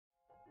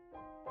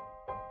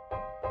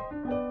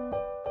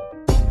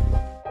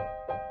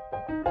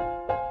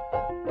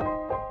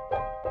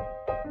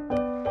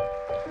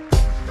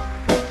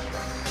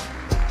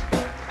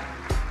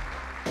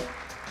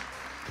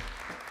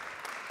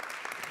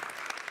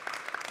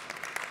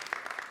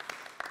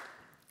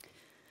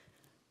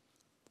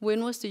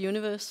When was the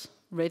universe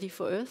ready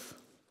for Earth?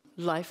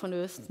 Life on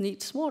Earth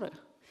needs water.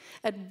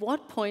 At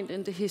what point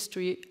in the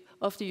history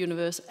of the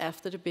universe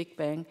after the Big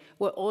Bang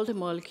were all the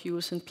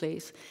molecules in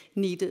place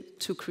needed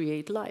to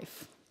create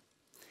life?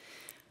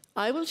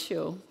 I will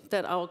show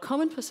that our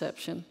common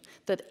perception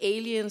that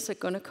aliens are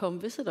going to come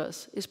visit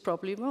us is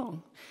probably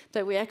wrong.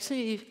 That we're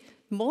actually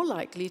more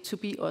likely to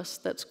be us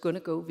that's going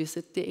to go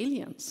visit the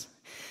aliens.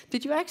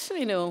 Did you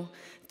actually know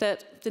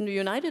that the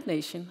United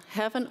Nations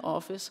have an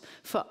office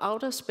for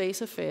outer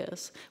space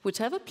affairs, which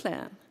have a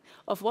plan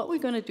of what we're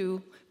going to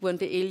do when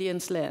the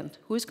aliens land?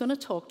 Who is going to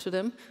talk to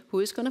them? Who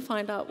is going to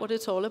find out what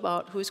it's all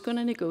about? Who is going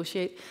to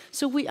negotiate?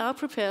 So we are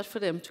prepared for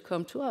them to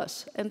come to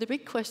us. And the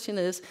big question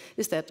is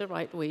that the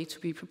right way to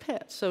be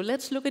prepared? So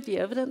let's look at the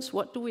evidence.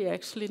 What do we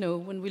actually know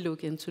when we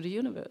look into the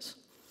universe?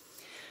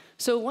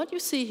 So what you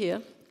see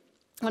here,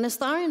 on a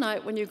starry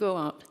night when you go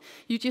out,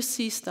 you just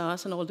see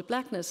stars and all the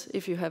blackness.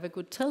 If you have a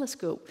good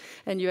telescope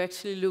and you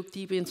actually look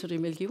deep into the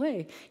Milky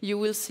Way, you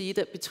will see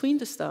that between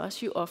the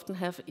stars you often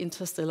have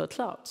interstellar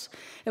clouds.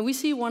 And we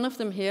see one of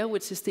them here,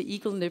 which is the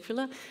Eagle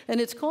Nebula.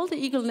 And it's called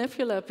the Eagle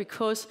Nebula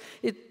because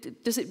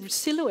the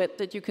silhouette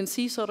that you can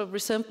see sort of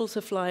resembles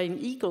a flying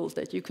eagle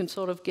that you can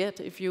sort of get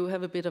if you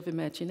have a bit of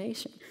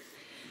imagination.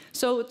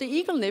 So the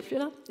Eagle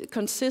Nebula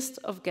consists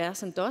of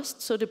gas and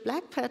dust. So the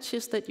black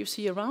patches that you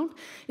see around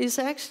is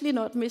actually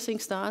not missing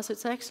stars.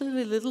 It's actually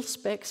the little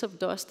specks of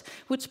dust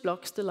which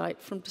blocks the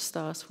light from the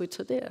stars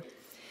which are there.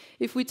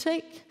 If we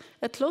take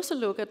a closer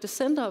look at the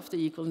center of the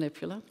Eagle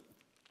Nebula,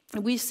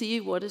 we see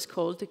what is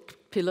called the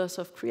pillars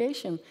of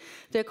creation.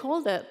 They're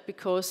called that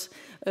because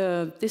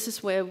this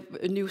is where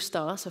new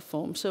stars are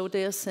formed. So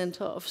they're a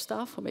center of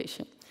star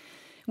formation.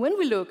 When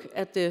we look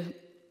at the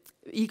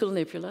Eagle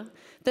Nebula,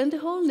 then the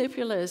whole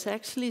nebula is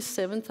actually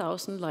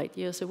 7,000 light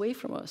years away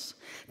from us.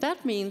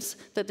 That means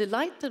that the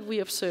light that we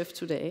observe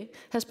today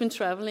has been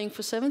traveling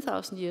for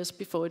 7,000 years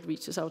before it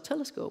reaches our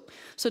telescope.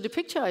 So the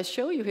picture I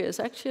show you here is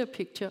actually a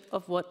picture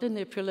of what the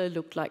nebula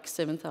looked like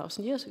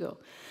 7,000 years ago.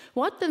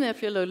 What the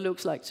nebula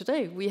looks like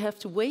today, we have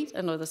to wait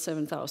another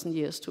 7,000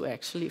 years to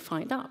actually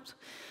find out.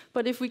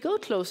 But if we go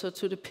closer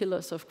to the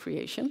pillars of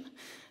creation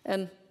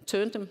and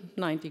turn them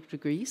 90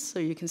 degrees, so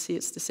you can see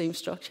it's the same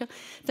structure,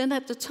 then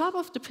at the top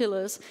of the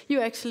pillars,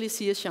 you actually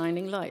see a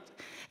shining light.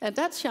 And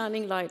that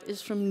shining light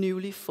is from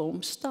newly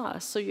formed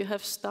stars. So you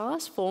have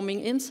stars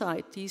forming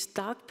inside these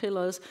dark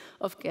pillars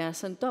of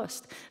gas and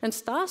dust. And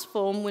stars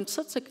form when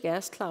such a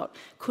gas cloud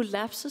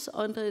collapses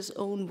under its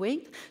own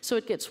weight, so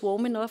it gets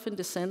warm enough in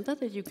the center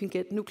that you can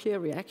get nuclear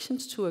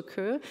reactions to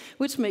occur,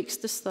 which makes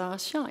the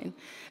stars shine.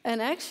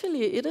 And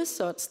actually, it is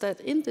such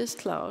that in this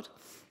cloud,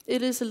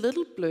 it is a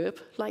little blurb,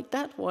 like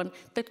that one,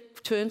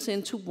 that turns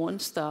into one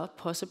star,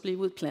 possibly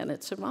with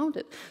planets around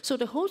it. So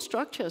the whole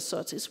structure as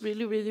such is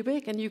really, really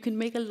big, and you can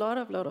make a lot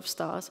of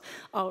stars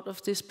out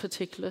of this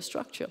particular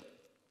structure.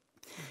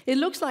 It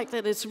looks like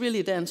that it's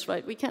really dense,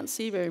 right? We can't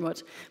see very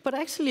much. But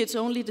actually, it's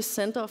only the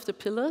center of the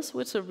pillars,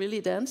 which are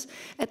really dense.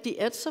 At the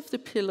edge of the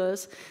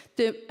pillars,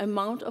 the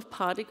amount of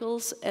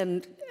particles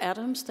and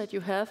atoms that you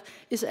have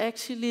is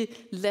actually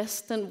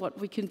less than what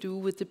we can do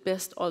with the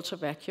best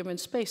ultra-vacuum in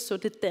space. So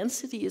the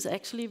density is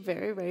actually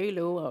very, very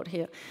low out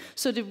here.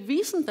 So the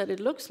reason that it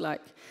looks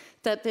like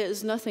that there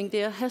is nothing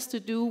there has to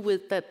do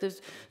with that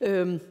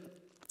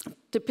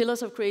the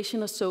pillars of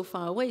creation are so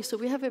far away. So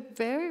we have a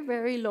very,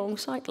 very long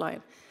sight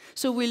line.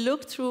 So we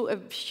look through a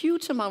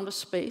huge amount of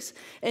space,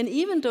 and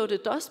even though the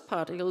dust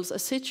particles are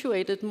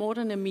situated more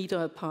than a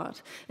meter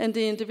apart, and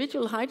the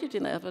individual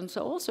hydrogen atoms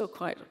are also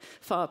quite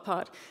far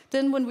apart,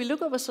 then when we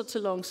look over such a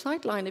long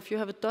sight line, if you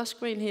have a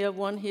dust grain here,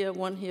 one here,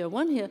 one here,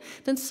 one here,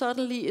 then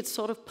suddenly it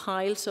sort of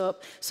piles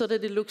up so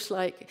that it looks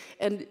like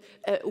an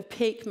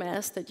opaque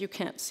mass that you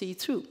can't see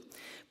through.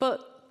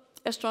 But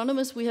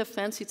astronomers, we have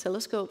fancy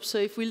telescopes, so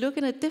if we look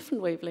in a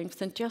different wavelength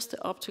than just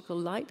the optical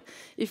light,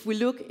 if we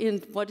look in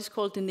what is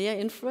called the near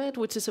infrared,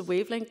 which is a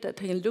wavelength that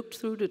can look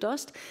through the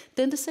dust,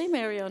 then the same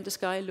area on the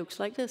sky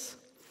looks like this.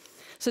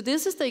 So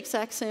this is the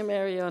exact same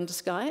area on the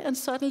sky, and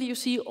suddenly you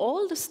see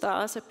all the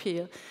stars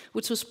appear,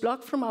 which was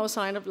blocked from our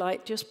sign of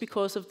light just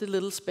because of the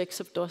little specks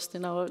of dust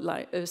in our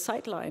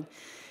sight line.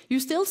 You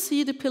still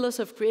see the pillars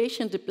of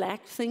creation, the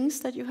black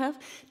things that you have.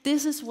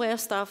 This is where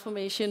star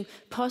formation,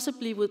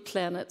 possibly with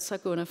planets, are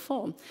going to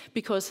form.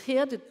 Because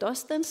here the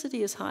dust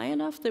density is high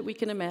enough that we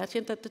can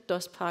imagine that the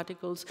dust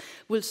particles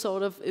will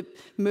sort of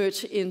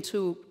merge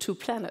into two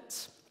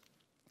planets.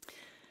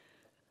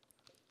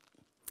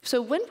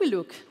 So when we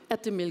look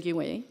at the Milky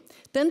Way,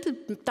 then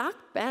the dark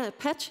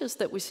patches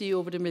that we see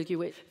over the Milky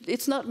Way,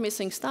 it's not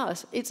missing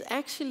stars. It's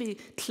actually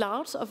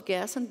clouds of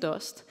gas and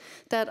dust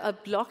that are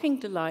blocking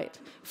the light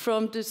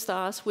from the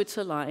stars which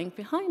are lying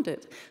behind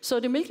it.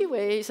 So the Milky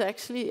Way is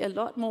actually a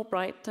lot more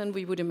bright than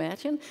we would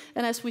imagine.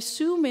 And as we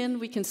zoom in,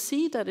 we can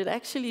see that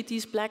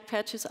these black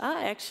patches are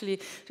actually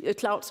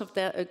clouds of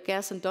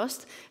gas and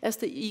dust, as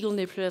the Eagle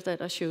Nebula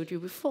that I showed you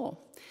before.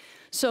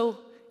 So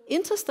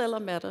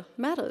interstellar matter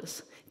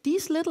matters.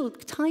 these little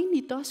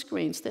tiny dust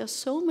grains, there are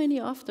so many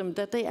of them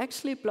that they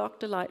actually block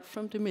the light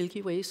from the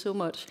Milky Way so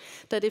much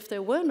that if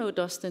there were no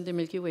dust in the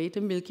Milky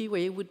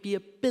Way would be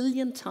 1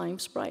 billion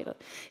times brighter.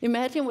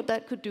 Imagine what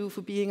that could do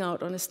for being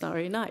out on a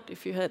starry night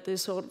if you had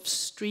this sort of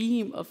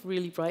stream of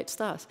really bright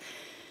stars.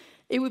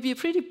 It would be a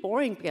pretty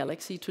boring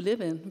galaxy to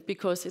live in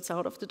because it's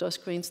out of the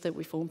dust grains that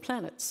we form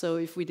planets. So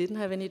if we didn't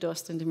have any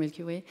dust in the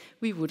Milky Way,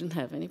 we wouldn't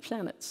have any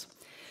planets.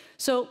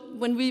 So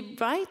when we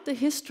write the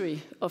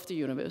history of the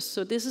universe,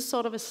 so this is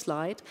sort of a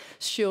slide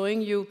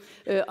showing you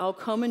our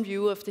common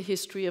view of the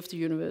history of the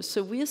universe.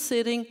 So we're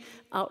sitting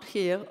out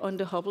here on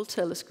the Hubble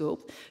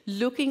telescope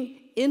looking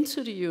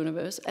into the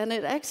universe, and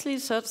it actually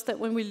is such that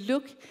when we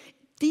look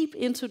deep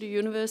into the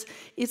universe,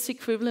 it's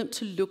equivalent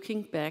to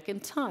looking back in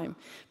time,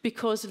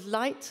 because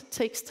light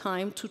takes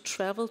time to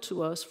travel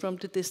to us from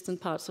the distant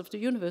parts of the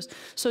universe.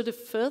 So the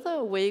further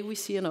away we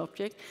see an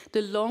object,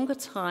 the longer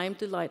time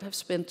the light has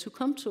spent to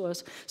come to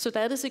us. So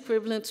that is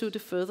equivalent to the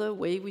further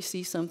away we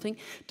see something,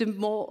 the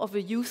more of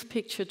a youth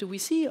picture do we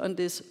see on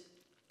this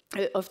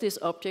of this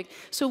object,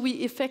 so we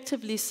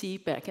effectively see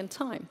back in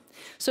time.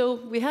 So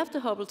we have the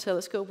Hubble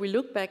telescope, we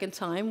look back in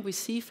time, we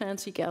see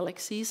fancy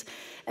galaxies,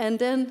 and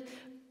then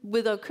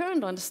with our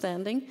current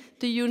understanding,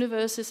 the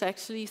universe is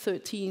actually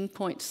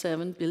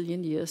 13.7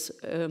 billion years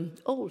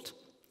old.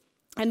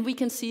 And we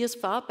can see as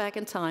far back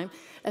in time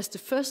as the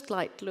first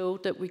light glow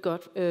that we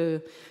got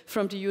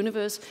from the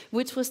universe,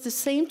 which was the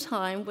same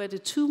time where the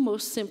two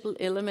most simple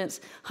elements,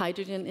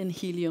 hydrogen and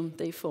helium,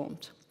 they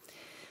formed.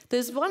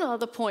 There's one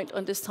other point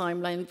on this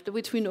timeline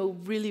which we know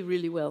really,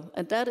 really well,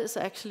 and that is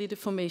actually the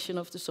formation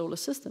of the solar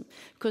system.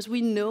 Because we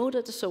know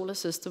that the solar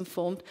system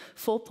formed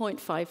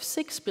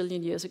 4.56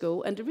 billion years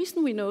ago, and the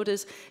reason we know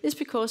this is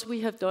because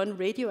we have done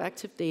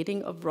radioactive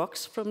dating of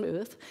rocks from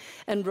Earth,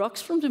 and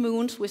rocks from the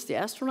moons, which the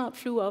astronaut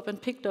flew up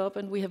and picked up,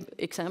 and we have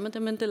examined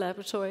them in the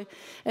laboratory.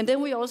 And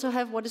then we also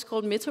have what is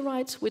called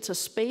meteorites, which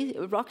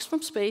are rocks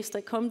from space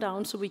that come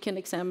down so we can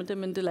examine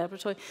them in the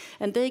laboratory,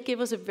 and they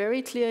give us a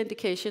very clear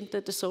indication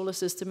that the solar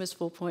system is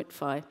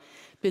 4.5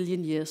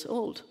 billion years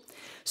old.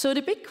 So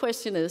the big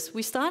question is,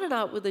 we started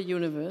out with a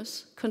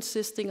universe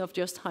consisting of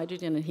just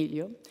hydrogen and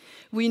helium.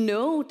 We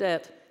know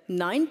that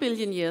 9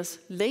 billion years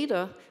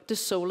later, the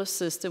solar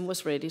system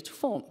was ready to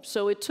form.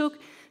 So it took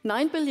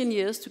 9 billion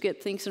years to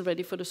get things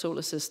ready for the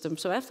solar system.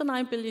 So after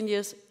 9 billion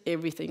years,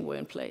 everything were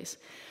in place.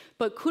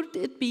 But could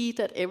it be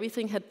that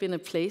everything had been in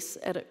place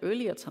at an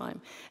earlier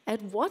time?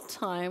 At what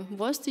time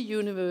was the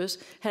universe,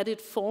 had it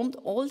formed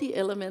all the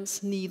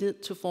elements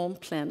needed to form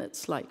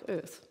planets like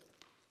Earth?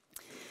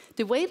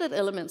 The way that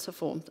elements are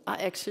formed are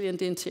actually in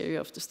the interior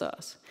of the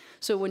stars.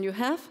 So when you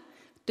have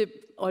the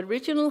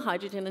original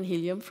hydrogen and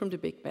helium from the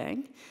Big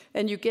Bang,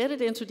 and you get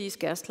it into these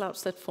gas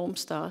clouds that form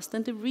stars,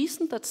 then the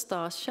reason that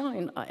stars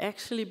shine are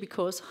actually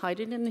because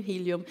hydrogen and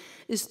helium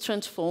is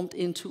transformed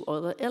into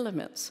other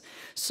elements.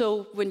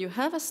 So when you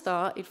have a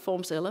star, it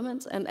forms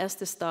elements, and as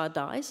the star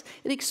dies,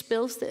 it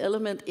expels the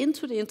element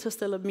into the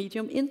interstellar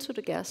medium, into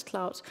the gas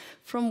clouds,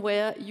 from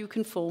where you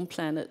can form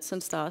planets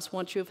and stars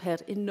once you've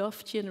had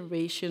enough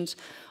generations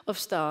of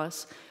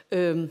stars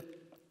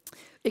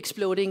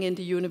exploding in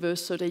the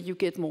universe so that you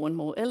get more and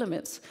more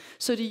elements.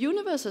 So the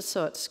universe as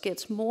such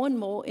gets more and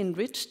more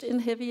enriched in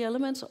heavy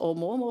elements or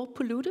more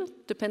polluted,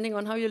 depending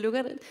on how you look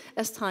at it.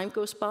 As time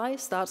goes by,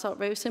 starts out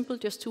very simple,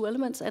 just 2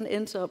 elements, and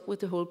ends up with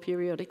the whole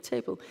periodic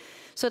table.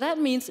 So that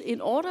means in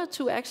order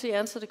to actually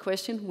answer the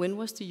question, when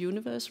was the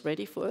universe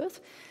ready for Earth,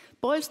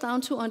 boils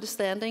down to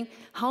understanding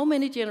how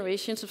many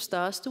generations of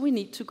stars do we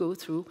need to go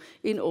through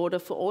in order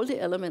for all the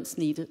elements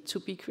needed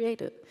to be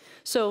created.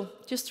 So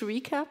just to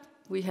recap,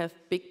 we have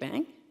Big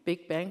Bang.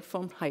 Big Bang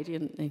formed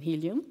hydrogen and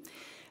helium.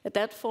 And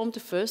that formed the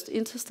first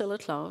interstellar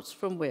clouds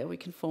from where we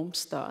can form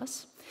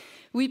stars.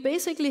 We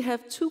basically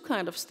have 2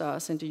 kinds of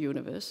stars in the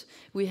universe.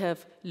 We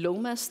have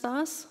low-mass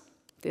stars,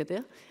 they're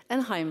there,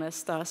 and high-mass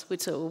stars,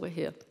 which are over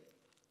here.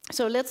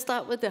 So let's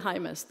start with the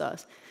high-mass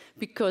stars,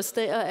 because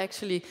they are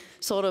actually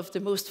sort of the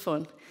most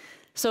fun.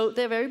 So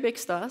they're very big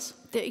stars.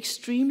 They're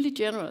extremely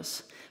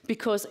generous,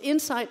 because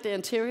inside the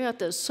interior,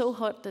 they're so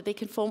hot that they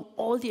can form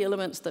all the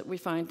elements that we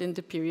find in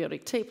the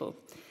periodic table.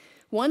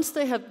 Once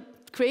they have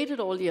created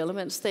all the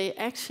elements, they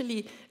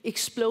actually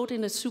explode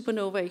in a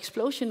supernova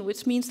explosion,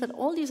 which means that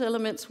all these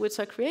elements which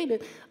are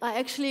created are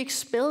actually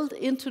expelled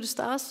into the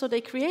stars, so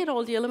they create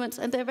all the elements,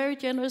 and they're very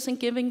generous in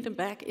giving them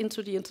back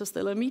into the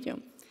interstellar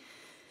medium.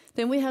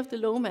 Then we have the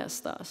low-mass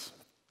stars.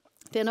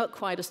 They're not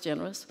quite as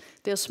generous.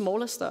 They're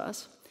smaller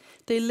stars.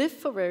 They live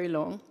for very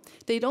long.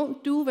 They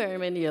don't do very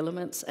many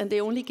elements, and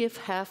they only give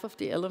half of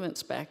the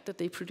elements back that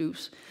they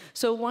produce.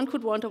 So one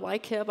could wonder why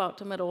care about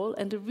them at all,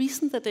 and the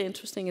reason that they're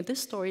interesting in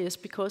this story is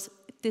because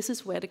this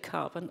is where the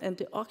carbon and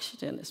the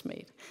oxygen is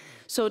made.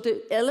 So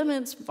the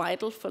elements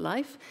vital for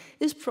life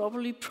is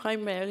probably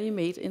primarily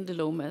made in the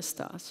low-mass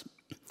stars.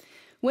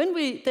 When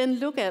we then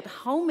look at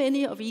how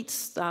many of each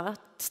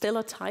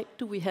stellar type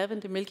do we have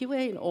in the Milky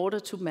Way in order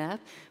to map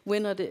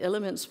when are the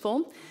elements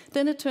formed,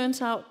 then it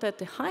turns out that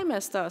the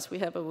high-mass stars we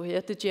have over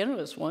here, the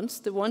generous ones,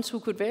 the ones who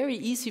could very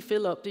easily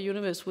fill up the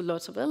universe with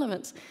lots of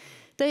elements,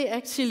 they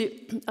actually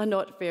are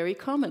not very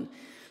common.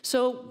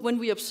 So when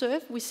we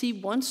observe, we see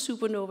one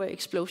supernova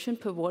explosion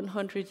per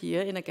 100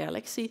 years in a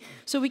galaxy.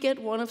 So we get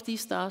one of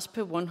these stars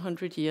per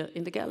 100 years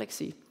in the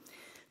galaxy.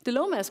 The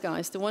low mass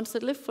guys, the ones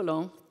that live for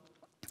long,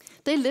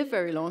 they live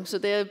very long. So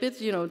they're a bit,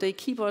 they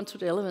keep on to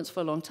the elements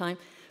for a long time.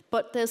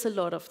 But there's a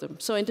lot of them.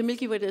 So in the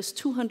Milky Way, there's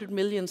 200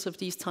 million of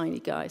these tiny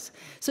guys.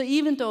 So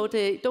even though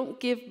they don't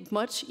give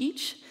much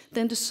each,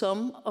 then the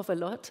sum of a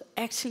lot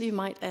actually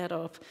might add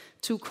up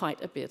to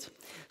quite a bit.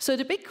 So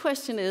the big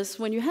question is,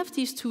 when you have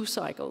these two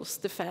cycles,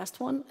 the fast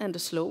one and the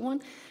slow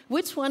one,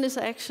 which one is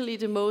actually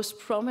the most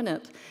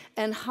prominent?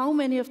 And how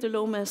many of the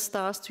low mass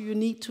stars do you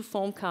need to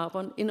form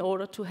carbon in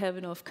order to have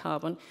enough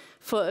carbon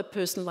for a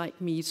person like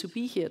me to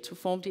be here, to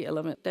form the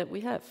element that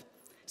we have?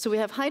 So we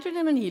have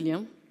hydrogen and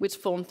helium, which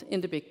formed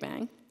in the Big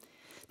Bang.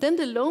 Then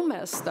the low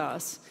mass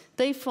stars,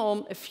 they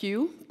form a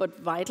few, but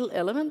vital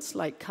elements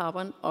like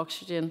carbon,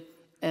 oxygen,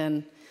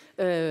 and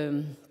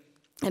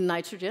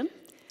nitrogen.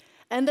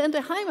 And then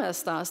the high mass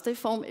stars, they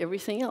form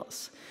everything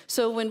else.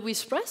 So when we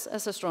express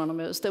as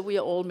astronomers that we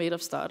are all made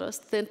of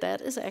stardust, then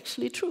that is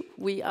actually true.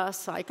 We are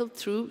cycled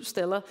through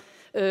stellar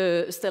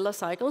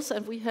cycles,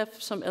 and we have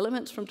some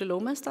elements from the low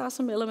mass stars,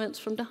 some elements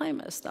from the high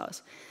mass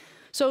stars.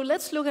 So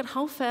let's look at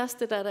how fast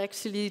did that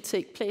actually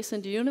take place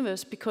in the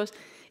universe, because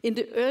in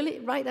the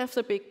right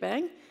after Big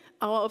Bang,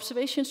 our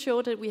observations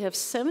show that we have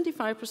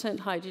 75%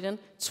 hydrogen,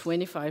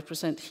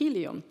 25%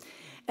 helium.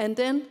 And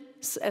then,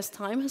 as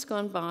time has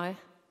gone by,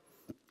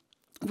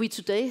 we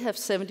today have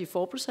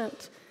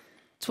 74%,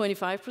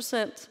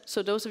 25%.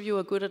 So those of you who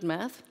are good at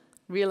math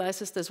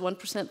realizes there's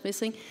 1%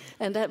 missing.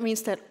 And that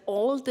means that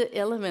all the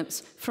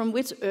elements from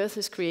which Earth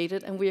is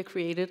created and we are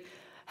created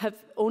have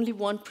only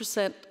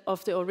 1%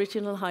 of the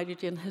original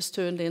hydrogen has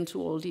turned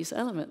into all these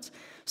elements.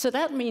 So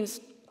that means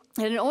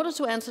that in order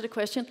to answer the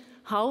question,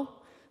 how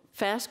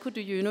fast could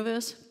the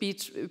universe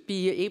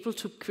be able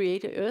to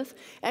create the Earth,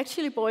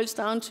 actually boils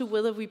down to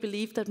whether we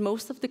believe that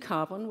most of the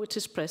carbon, which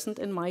is present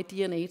in my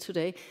DNA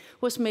today,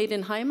 was made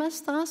in high mass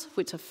stars,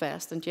 which are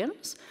fast and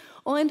generous,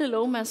 or in the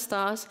low mass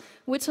stars,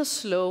 which are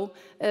slow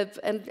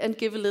and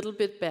give a little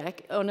bit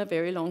back on a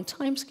very long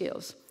time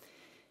scales.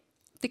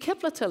 The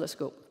Kepler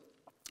telescope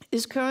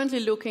is currently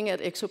looking at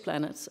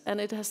exoplanets, and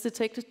it has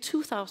detected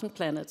 2,000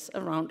 planets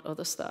around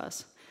other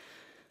stars.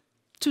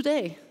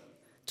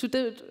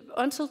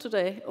 Until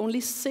today, only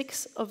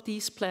 6 of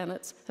these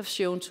planets have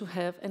shown to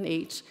have an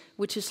age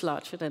which is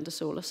larger than the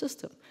solar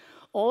system.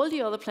 All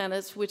the other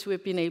planets which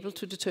we've been able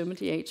to determine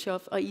the age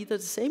of are either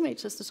the same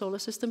age as the solar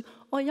system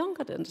or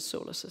younger than the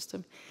solar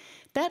system.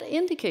 That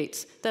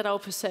indicates that our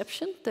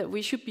perception that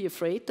we should be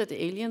afraid that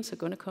the aliens are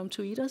going to come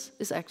to eat us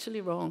is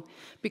actually wrong,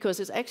 because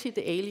it's actually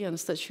the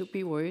aliens that should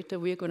be worried that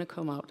we are going to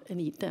come out and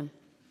eat them.